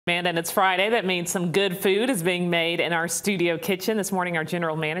And it's Friday. That means some good food is being made in our studio kitchen. This morning, our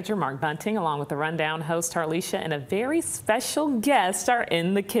general manager, Mark Bunting, along with the Rundown host, Harlisha, and a very special guest are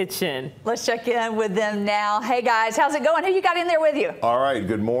in the kitchen. Let's check in with them now. Hey, guys, how's it going? Who you got in there with you? All right,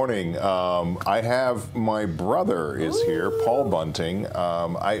 good morning. I have my brother is here, Paul Bunting.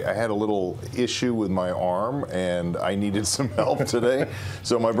 I had a little issue with my arm, and I needed some help today.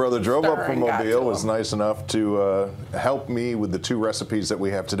 So my brother drove up from Mobile, was nice enough to help me with the two recipes that we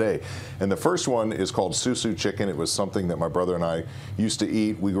have today. And the first one is called Susu Chicken. It was something that my brother and I used to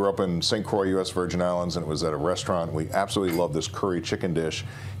eat. We grew up in St. Croix, U.S. Virgin Islands, and it was at a restaurant. We absolutely love this curry chicken dish.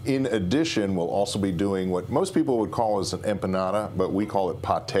 In addition, we'll also be doing what most people would call as an empanada, but we call it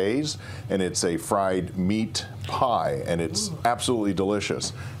pâtés, and it's a fried meat pie, and it's absolutely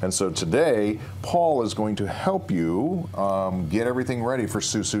delicious. And so today, Paul is going to help you get everything ready for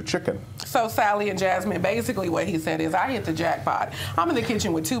Susu Chicken. So Sally and Jasmine, basically what he said is, I hit the jackpot. I'm in the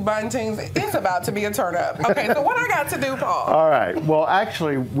kitchen with two buntings. It's about to be a turn up. Okay, so what I got to do, Paul? All right. Well,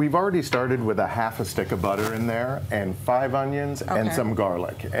 actually, we've already started with a half a stick of butter in there and 5 onions and some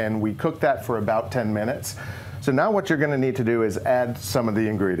garlic. And we cooked that for about 10 minutes. So now what you're going to need to do is add some of the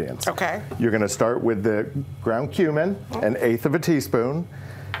ingredients. Okay. You're going to start with the ground cumin, 1/8 of a teaspoon,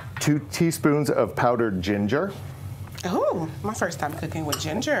 2 teaspoons of powdered ginger. Oh, my first time cooking with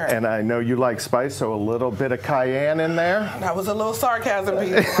ginger. And I know you like spice, so a little bit of cayenne in there. That was a little sarcasm,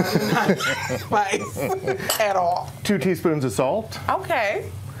 people. I do not like spice at all. 2 teaspoons of salt.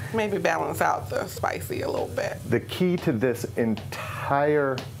 Okay. Maybe balance out the spicy a little bit. The key to this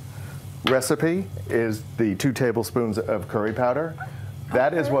entire recipe is the 2 tablespoons of curry powder.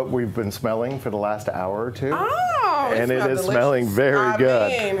 That is what we've been smelling for the last hour or two. Oh, and it is delicious. Smelling very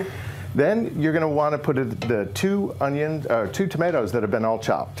good. Mean. Then you're going to want to put the 2 tomatoes that have been all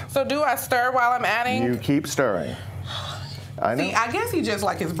chopped. So do I stir while I'm adding? You keep stirring. I know. See, I guess he just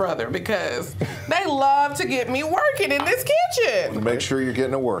like his brother because they love to get me working in this kitchen. Make sure you're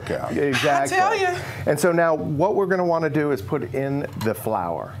getting a workout. Exactly. I tell you. And so now what we're going to want to do is put in the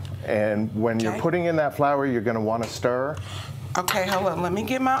flour. And when you're putting in that flour, you're going to want to stir. Okay, hold on. Let me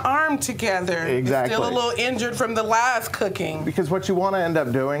get my arm together. Exactly. It's still a little injured from the last cooking. Because what you want to end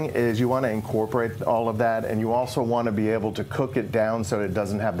up doing is you want to incorporate all of that, and you also want to be able to cook it down so it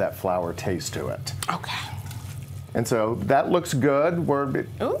doesn't have that flour taste to it. Okay. And so that looks good.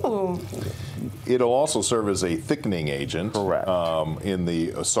 Ooh. It'll also serve as a thickening agent. Correct. In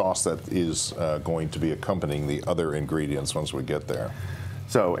the sauce that is going to be accompanying the other ingredients once we get there.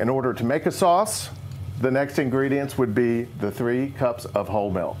 So in order to make a sauce, the next ingredients would be the 3 cups of whole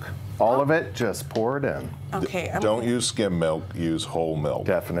milk. All of it, just pour it in. Okay. Don't use skim milk, use whole milk.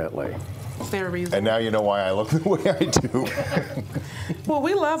 Definitely. Is there a reason? And now you know why I look the way I do. Well,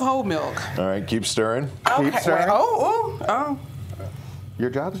 we love whole milk. All right, keep stirring. Okay. Keep stirring. Oh. Your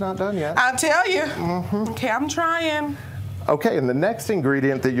job's not done yet. I tell you. Okay, I'm trying. Okay, and the next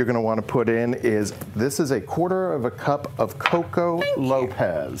ingredient that you're going to want to put in is, this is 1/4 cup of Coco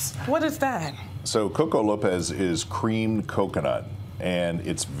Lopez. What is that? So Coco Lopez is creamed coconut, and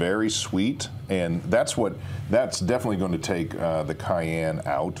it's very sweet, and that's definitely going to take the cayenne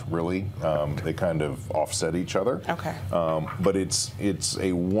out, really. They kind of offset each other. Okay. But it's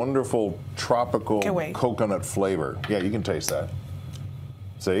a wonderful tropical coconut flavor. Yeah, you can taste that.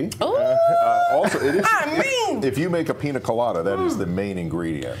 See? Also, it is. If you make a pina colada, that is the main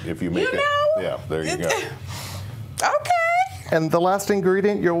ingredient. If you make yeah, there you go. Okay. And the last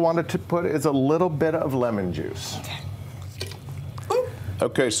ingredient you'll want to put is a little bit of lemon juice.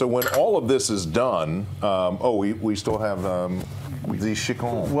 Okay, so when all of this is done, we still have the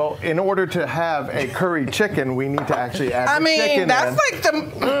chicken. Well, in order to have a curry chicken, we need to actually add the chicken that's in. like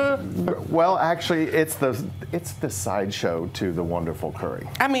the... Well, actually, it's the sideshow to the wonderful curry.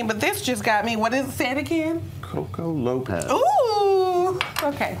 I mean, but this just got me. What is it? Say it again. Coco Lopez. Ooh.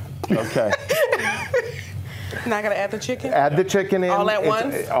 Okay. Okay. Now I gotta add the chicken? Add the chicken in. All at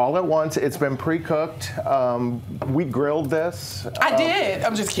once? All at once. It's been pre-cooked. We grilled this. I did.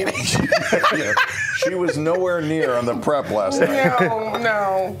 I'm just kidding. She was nowhere near on the prep last night.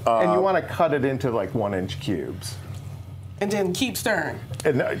 No. And you want to cut it into like 1-inch cubes. And then keep stirring.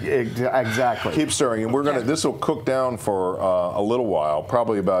 And, exactly. Keep stirring, and this will cook down for a little while,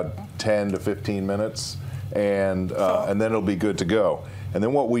 probably about 10 to 15 minutes, and then it'll be good to go. And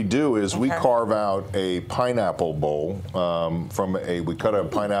then what we do is we carve out a pineapple bowl we cut a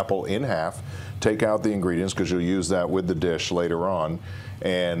pineapple in half, take out the ingredients because you'll use that with the dish later on,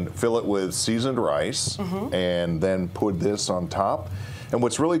 and fill it with seasoned rice, and then put this on top. And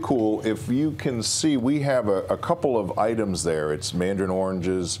what's really cool, if you can see, we have a couple of items there. It's mandarin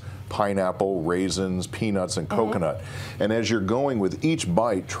oranges, pineapple, raisins, peanuts, and coconut. And as you're going with each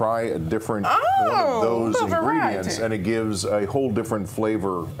bite, try a different one of those ingredients, and it gives a whole different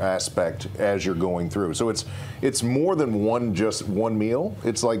flavor aspect as you're going through. So it's more than just one meal.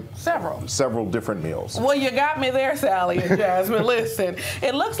 It's like several different meals. Well, you got me there, Sally and Jasmine. Listen,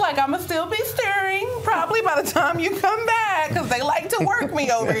 it looks like I'm gonna still be stirring probably by the time you come back, because they like to work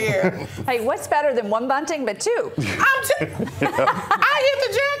me over here. Hey, what's better than one bunting but two? I hit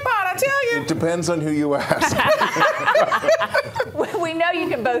the jackpot, I tell you. It depends on who you ask. We know you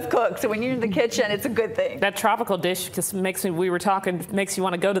can both cook, so when you're in the kitchen, it's a good thing. That tropical dish just makes me, makes you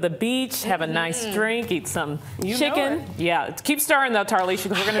want to go to the beach, have a nice drink, eat some chicken. Yeah, keep stirring though, Tarlisha,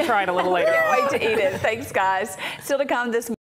 because we're going to try it a little later. Can't wait to eat it. Thanks, guys. Still to come this